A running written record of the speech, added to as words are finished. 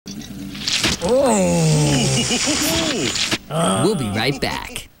We'll be right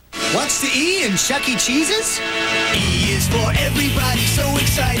back. What's the E in Chuck E. Cheese's? E is for everybody, so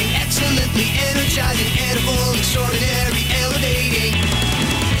exciting, excellently energizing, edible, extraordinary, elevating.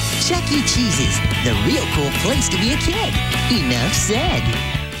 Chuck E. Cheese's, the real cool place to be a kid. Enough said.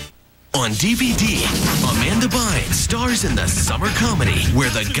 On DVD, Amanda Bynes stars in the summer comedy where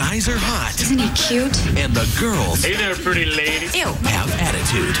the guys are hot. Isn't he cute? And the girls Hey there, pretty lady. Ew. have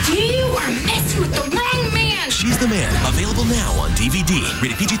attitude. You are messing with the wrong man. She's the Man, available now on DVD.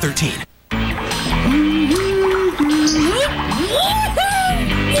 Rated PG-13.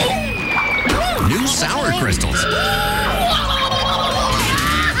 New Sour Crystals.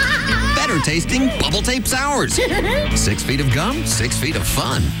 Better tasting bubble tape sours. 6 feet of gum, 6 feet of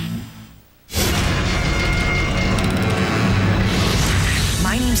fun.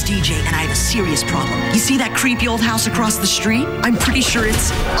 My name's DJ, and I have a serious problem. You see that creepy old house across the street? I'm pretty sure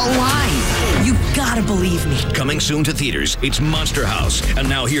it's alive. You gotta believe me. Coming soon to theaters, it's Monster House. And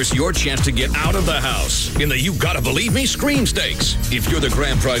now here's your chance to get out of the house in the You Gotta Believe Me Scream Stakes. If you're the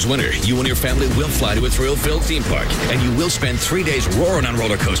grand prize winner, you and your family will fly to a thrill-filled theme park. And you will spend 3 days roaring on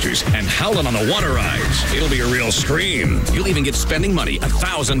roller coasters and howling on the water rides. It'll be a real scream. You'll even get spending money,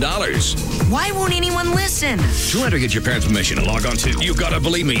 $1,000. Why won't anyone listen? To enter, get your parents' permission and log on to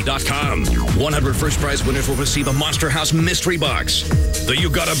YouGottaBelieveMe.com. 100 first prize winners will receive a Monster House mystery box. The You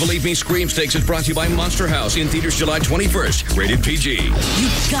Gotta Believe Me Scream Stakes is brought to you by Monster House in theaters July 21st. Rated PG. You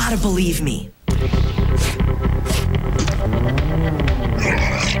gotta believe me.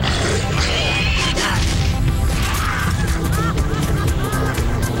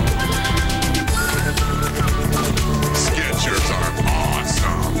 Skechers are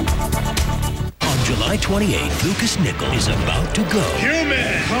awesome. On July 28th, Lucas Nickel is about to go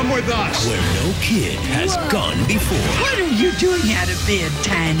Human, come with us. where no kid has gone before. What are you doing out of bed,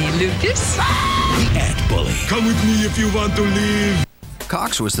 Tiny Lucas? The Ant Bully. Come with me if you want to leave.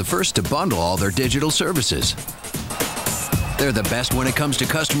 Cox was the first to bundle all their digital services. They're the best when it comes to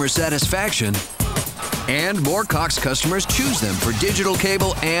customer satisfaction. And more Cox customers choose them for digital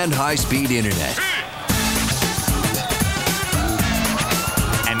cable and high-speed internet.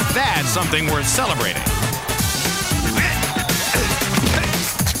 And that's something worth celebrating.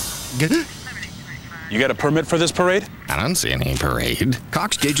 You got a permit for this parade? I don't see any parade.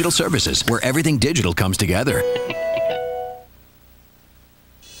 Cox Digital Services, where everything digital comes together.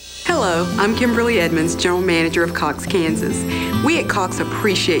 Hello, I'm Kimberly Edmonds, General Manager of Cox, Kansas. We at Cox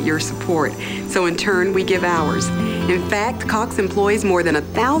appreciate your support, so in turn, we give ours. In fact, Cox employs more than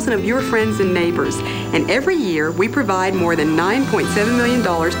 1,000 of your friends and neighbors, and every year we provide more than $9.7 million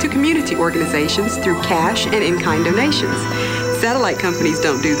to community organizations through cash and in-kind donations. Satellite companies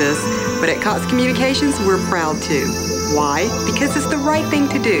don't do this, but at Cox Communications, we're proud to. Why? Because it's the right thing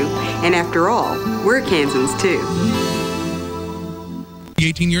to do, and after all, we're Kansans too.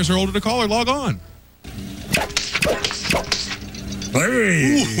 18 years or older to call or log on.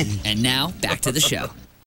 And now, back to the show.